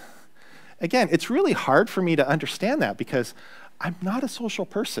that, again, it's really hard for me to understand that because I'm not a social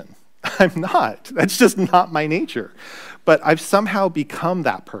person. I'm not. That's just not my nature. But I've somehow become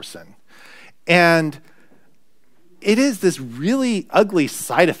that person. And it is this really ugly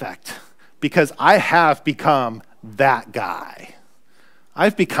side effect because I have become that guy.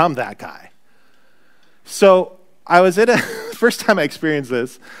 I've become that guy. So I was at first time I experienced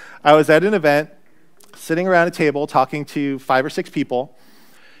this, I was at an event, sitting around a table talking to 5 or 6 people,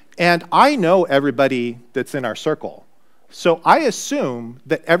 and I know everybody that's in our circle. So I assume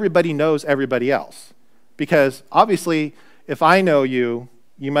that everybody knows everybody else. Because obviously, if I know you,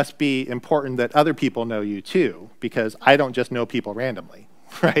 you must be important that other people know you too, because I don't just know people randomly,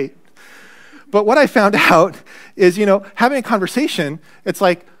 right? But what I found out is, you know, having a conversation, it's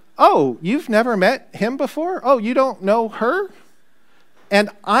like, oh, you've never met him before? Oh, you don't know her? And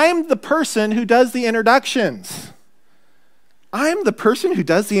I'm the person who does the introductions. I'm the person who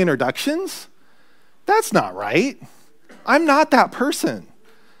does the introductions? That's not right. I'm not that person.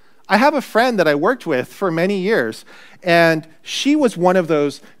 I have a friend that I worked with for many years, and she was one of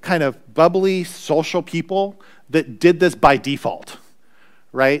those kind of bubbly social people that did this by default,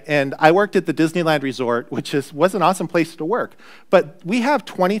 right? And I worked at the Disneyland Resort, which was an awesome place to work, but we have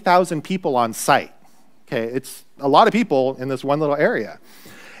 20,000 people on site. Okay, it's a lot of people in this one little area.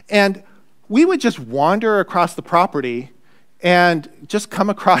 And we would just wander across the property and just come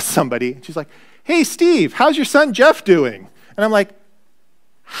across somebody. She's like, hey, Steve, how's your son Jeff doing? And I'm like,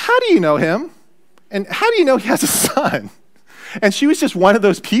 how do you know him? And how do you know he has a son? And she was just one of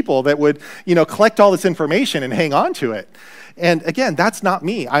those people that would, you know, collect all this information and hang on to it. And again, that's not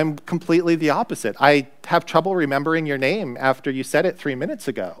me. I'm completely the opposite. I have trouble remembering your name after you said it 3 minutes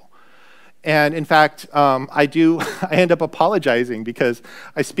ago. And in fact, I end up apologizing because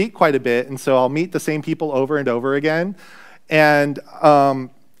I speak quite a bit, and so I'll meet the same people over and over again. And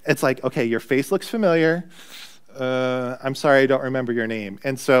it's like, okay, your face looks familiar. I'm sorry, I don't remember your name.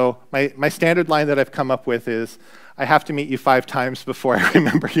 And so my standard line that I've come up with is, I have to meet you 5 times before I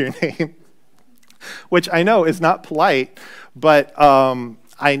remember your name, which I know is not polite, but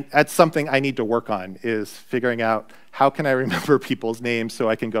that's something I need to work on, is figuring out how can I remember people's names so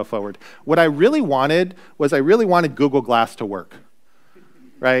I can go forward. What I really wanted was I really wanted Google Glass to work,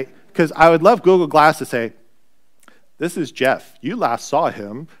 right? Because I would love Google Glass to say, this is Jeff. You last saw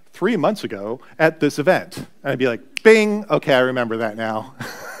him 3 months ago at this event. And I'd be like, bing, okay, I remember that now.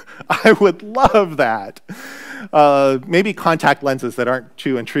 I would love that. Maybe contact lenses that aren't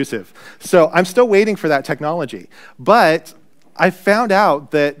too intrusive. So I'm still waiting for that technology. But I found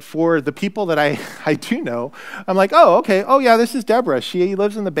out that for the people that I do know, I'm like, oh, okay, oh yeah, this is Deborah. She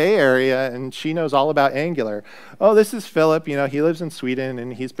lives in the Bay Area and she knows all about Angular. Oh, this is Philip, you know, he lives in Sweden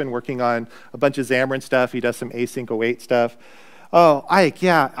and he's been working on a bunch of Xamarin stuff. He does some async await stuff. Oh, Ike,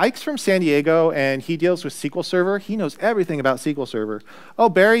 yeah, Ike's from San Diego and he deals with SQL Server. He knows everything about SQL Server. Oh,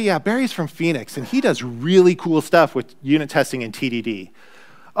 Barry, yeah, Barry's from Phoenix and he does really cool stuff with unit testing and TDD.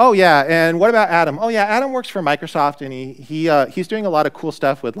 Oh yeah, and what about Adam? Oh yeah, Adam works for Microsoft and he's doing a lot of cool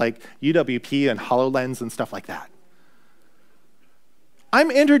stuff with like UWP and HoloLens and stuff like that. I'm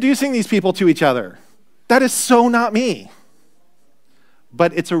introducing these people to each other. That is so not me.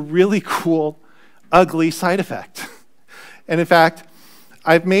 But it's a really cool, ugly side effect. And in fact,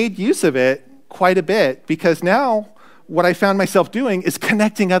 I've made use of it quite a bit because now what I found myself doing is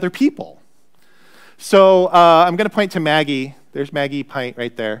connecting other people. So I'm going to point to Maggie. There's Maggie Pint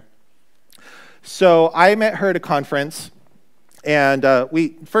right there. So I met her at a conference, and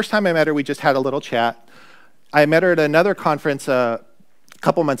first time I met her, we just had a little chat. I met her at another conference a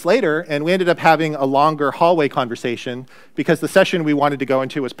couple months later, and we ended up having a longer hallway conversation because the session we wanted to go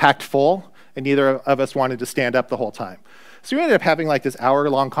into was packed full, and neither of us wanted to stand up the whole time. So we ended up having like this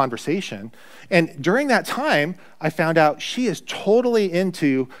hour-long conversation. And during that time, I found out she is totally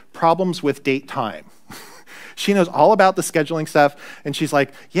into problems with date time. She knows all about the scheduling stuff. And she's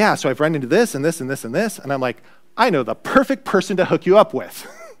like, yeah, so I've run into this and this and this and this. And I'm like, I know the perfect person to hook you up with.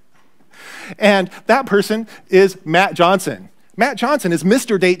 And that person is Matt Johnson. Matt Johnson is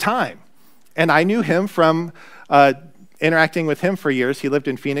Mr. Date Time. And I knew him from interacting with him for years. He lived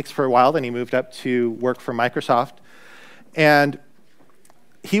in Phoenix for a while, then he moved up to work for Microsoft. And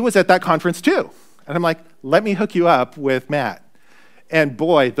he was at that conference too. And I'm like, let me hook you up with Matt. And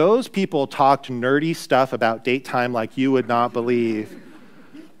boy, those people talked nerdy stuff about date time like you would not believe.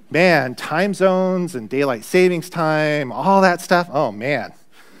 Man, time zones and daylight savings time, all that stuff, oh man.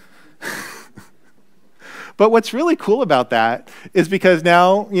 But what's really cool about that is because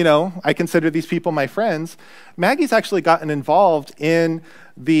now, I consider these people my friends. Maggie's actually gotten involved in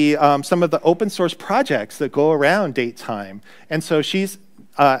the some of the open source projects that go around date time. And so she's,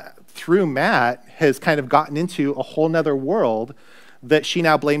 through Matt, has kind of gotten into a whole nother world that she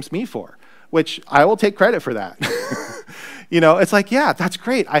now blames me for, which I will take credit for that. It's like, yeah, that's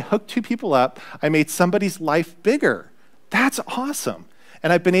great. I hooked two people up. I made somebody's life bigger. That's awesome.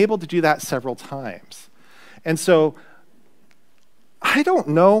 And I've been able to do that several times. And so I don't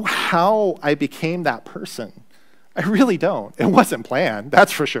know how I became that person. I really don't. It wasn't planned,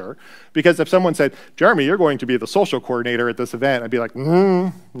 that's for sure. Because if someone said, Jeremy, you're going to be the social coordinator at this event, I'd be like,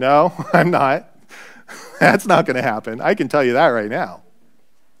 no, I'm not. That's not going to happen. I can tell you that right now.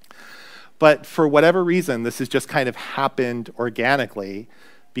 But for whatever reason, this has just kind of happened organically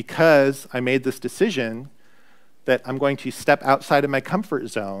because I made this decision that I'm going to step outside of my comfort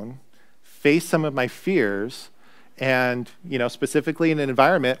zone, face some of my fears, and specifically in an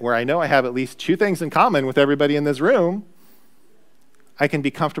environment where I know I have at least two things in common with everybody in this room, I can be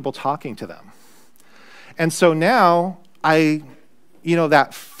comfortable talking to them. And so now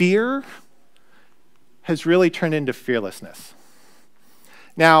that fear has really turned into fearlessness.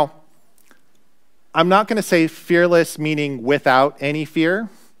 Now, I'm not going to say fearless meaning without any fear.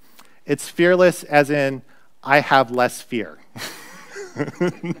 It's fearless as in I have less fear.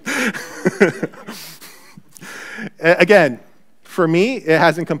 Again, for me, it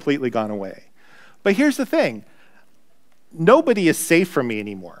hasn't completely gone away. But here's the thing. Nobody is safe from me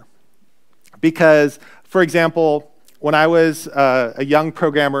anymore. Because, for example, when I was a young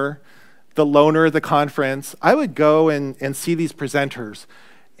programmer, the loner of the conference, I would go and see these presenters.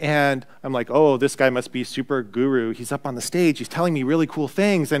 And I'm like, oh, this guy must be super guru. He's up on the stage. He's telling me really cool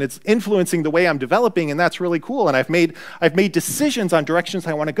things, and it's influencing the way I'm developing, and that's really cool. And I've made decisions on directions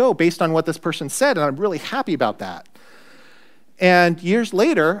I want to go based on what this person said, and I'm really happy about that. And years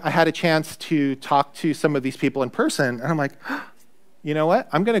later, I had a chance to talk to some of these people in person, and I'm like, you know what?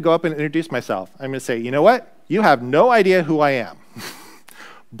 I'm going to go up and introduce myself. I'm going to say, you know what? You have no idea who I am.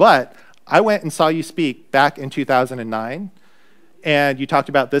 But I went and saw you speak back in 2009, and you talked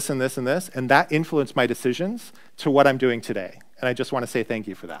about this and this and this, and that influenced my decisions to what I'm doing today. And I just want to say thank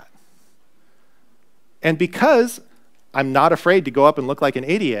you for that. And because I'm not afraid to go up and look like an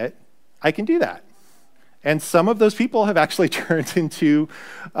idiot, I can do that. And some of those people have actually turned into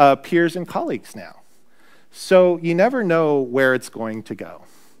peers and colleagues now. So you never know where it's going to go.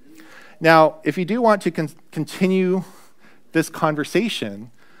 Now, if you do want to continue this conversation,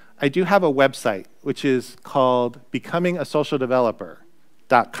 I do have a website, which is called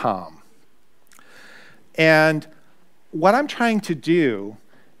becomingasocialdeveloper.com. And what I'm trying to do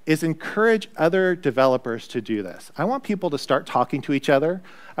is encourage other developers to do this. I want people to start talking to each other.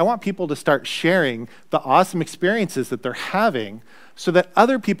 I want people to start sharing the awesome experiences that they're having so that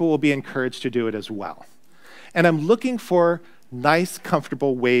other people will be encouraged to do it as well. And I'm looking for nice,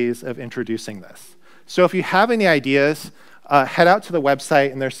 comfortable ways of introducing this. So if you have any ideas, head out to the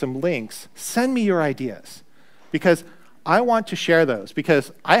website and there's some links. Send me your ideas because I want to share those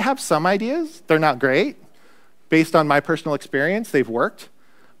because I have some ideas. They're not great. Based on my personal experience, they've worked.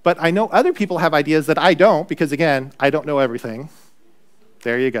 But I know other people have ideas that I don't because, again, I don't know everything.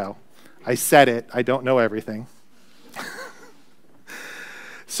 There you go. I said it. I don't know everything.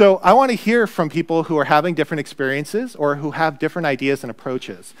 So I want to hear from people who are having different experiences or who have different ideas and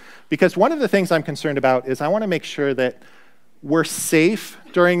approaches. Because one of the things I'm concerned about is I want to make sure that we're safe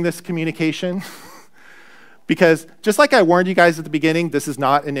during this communication. Because just like I warned you guys at the beginning, this is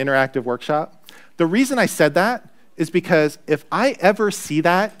not an interactive workshop. The reason I said that is because if I ever see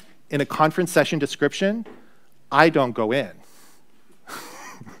that in a conference session description, I don't go in.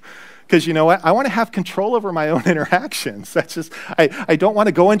 Because you know what? I want to have control over my own interactions. That's just, I don't want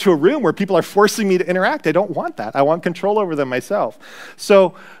to go into a room where people are forcing me to interact. I don't want that. I want control over them myself.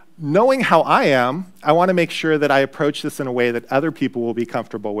 So knowing how I am, I want to make sure that I approach this in a way that other people will be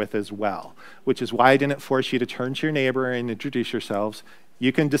comfortable with as well, which is why I didn't force you to turn to your neighbor and introduce yourselves.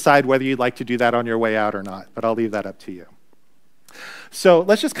 You can decide whether you'd like to do that on your way out or not, but I'll leave that up to you. So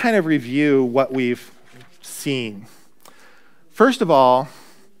let's just kind of review what we've seen. First of all,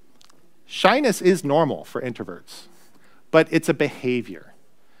 shyness is normal for introverts, but it's a behavior.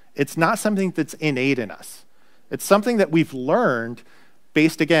 It's not something that's innate in us. It's something that we've learned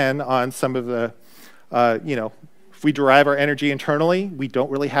based, again, on some of the, if we derive our energy internally, we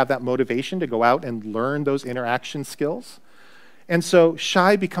don't really have that motivation to go out and learn those interaction skills. And so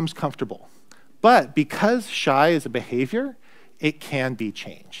shy becomes comfortable. But because shy is a behavior, it can be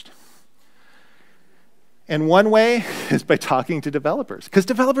changed. And one way is by talking to developers, because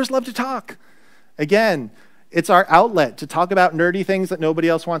developers love to talk. Again, it's our outlet to talk about nerdy things that nobody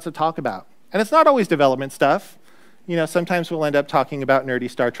else wants to talk about. And it's not always development stuff. Sometimes we'll end up talking about nerdy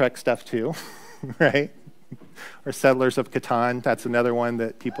Star Trek stuff too, right? Or Settlers of Catan, that's another one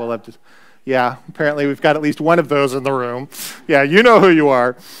that people love to, yeah, apparently we've got at least one of those in the room. Yeah, you know who you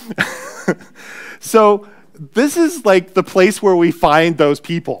are. So this is like the place where we find those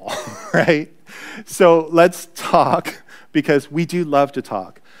people, right? So let's talk, because we do love to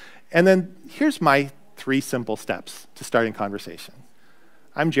talk. And then here's my 3 simple steps to starting conversation.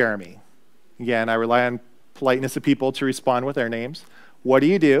 I'm Jeremy. Again, I rely on politeness of people to respond with their names. What do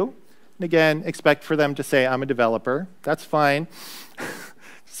you do? And again, expect for them to say, I'm a developer. That's fine.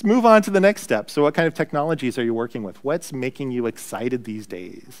 Let's move on to the next step. So what kind of technologies are you working with? What's making you excited these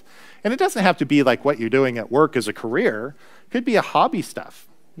days? And it doesn't have to be like what you're doing at work as a career. It could be a hobby stuff.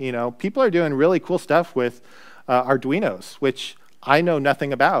 People are doing really cool stuff with Arduinos, which I know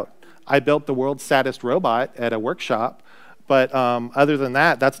nothing about. I built the world's saddest robot at a workshop, but other than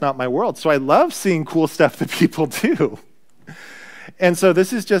that, that's not my world. So I love seeing cool stuff that people do. And so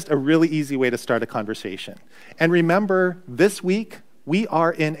this is just a really easy way to start a conversation. And remember, this week, we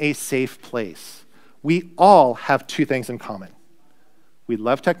are in a safe place. We all have 2 things in common. We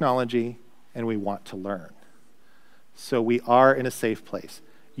love technology, and we want to learn. So we are in a safe place.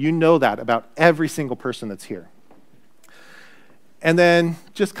 You know that about every single person that's here. And then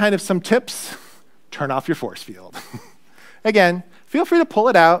just kind of some tips. Turn off your force field. Again, feel free to pull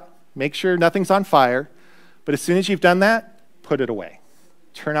it out, make sure nothing's on fire, but as soon as you've done that, put it away.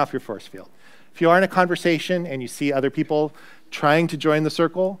 Turn off your force field. If you are in a conversation and you see other people trying to join the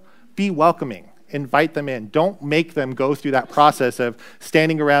circle, be welcoming. Invite them in. Don't make them go through that process of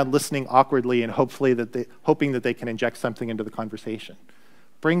standing around listening awkwardly and hoping that they can inject something into the conversation.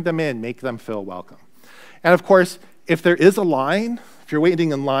 Bring them in, make them feel welcome. And of course, if there is a line, if you're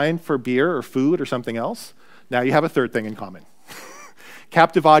waiting in line for beer or food or something else, now you have a 3rd thing in common.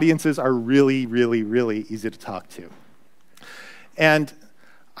 Captive audiences are really, really, really easy to talk to. And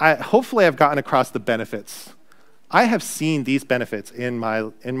hopefully I've gotten across the benefits. I have seen these benefits in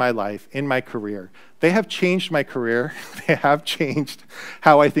my life, in my career. They have changed my career. They have changed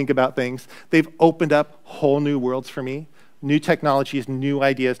how I think about things. They've opened up whole new worlds for me, new technologies, new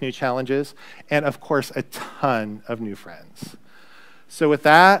ideas, new challenges, and of course, a ton of new friends. So with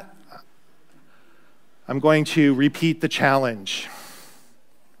that, I'm going to repeat the challenge.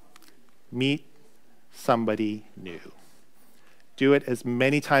 Meet somebody new. Do it as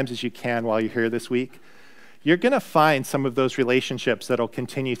many times as you can while you're here this week. You're going to find some of those relationships that'll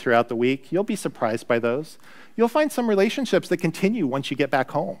continue throughout the week. You'll be surprised by those. You'll find some relationships that continue once you get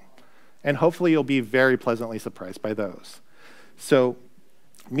back home. And hopefully you'll be very pleasantly surprised by those. So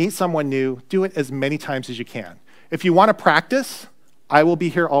meet someone new. Do it as many times as you can. If you want to practice, I will be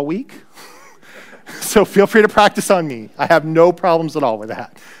here all week. So feel free to practice on me. I have no problems at all with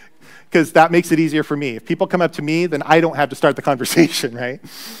that, because that makes it easier for me. If people come up to me, then I don't have to start the conversation, right?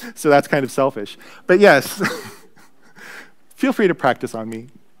 So that's kind of selfish. But yes, feel free to practice on me.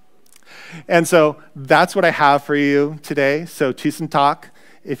 And so that's what I have for you today. So Tusen Talk.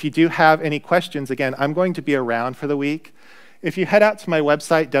 If you do have any questions, again, I'm going to be around for the week. If you head out to my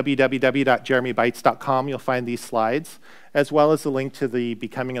website, www.jeremybites.com, you'll find these slides, as well as the link to the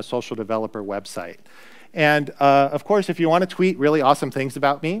Becoming a Social Developer website. And of course, if you want to tweet really awesome things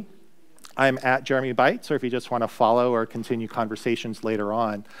about me, I'm at Jeremy Bites, or if you just want to follow or continue conversations later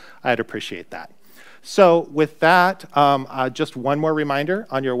on, I'd appreciate that. So with that, just one more reminder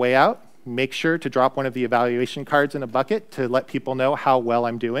on your way out. Make sure to drop one of the evaluation cards in a bucket to let people know how well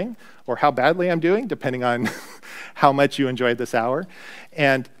I'm doing or how badly I'm doing, depending on how much you enjoyed this hour.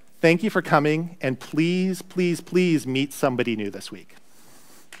 And thank you for coming, and please, please, please meet somebody new this week.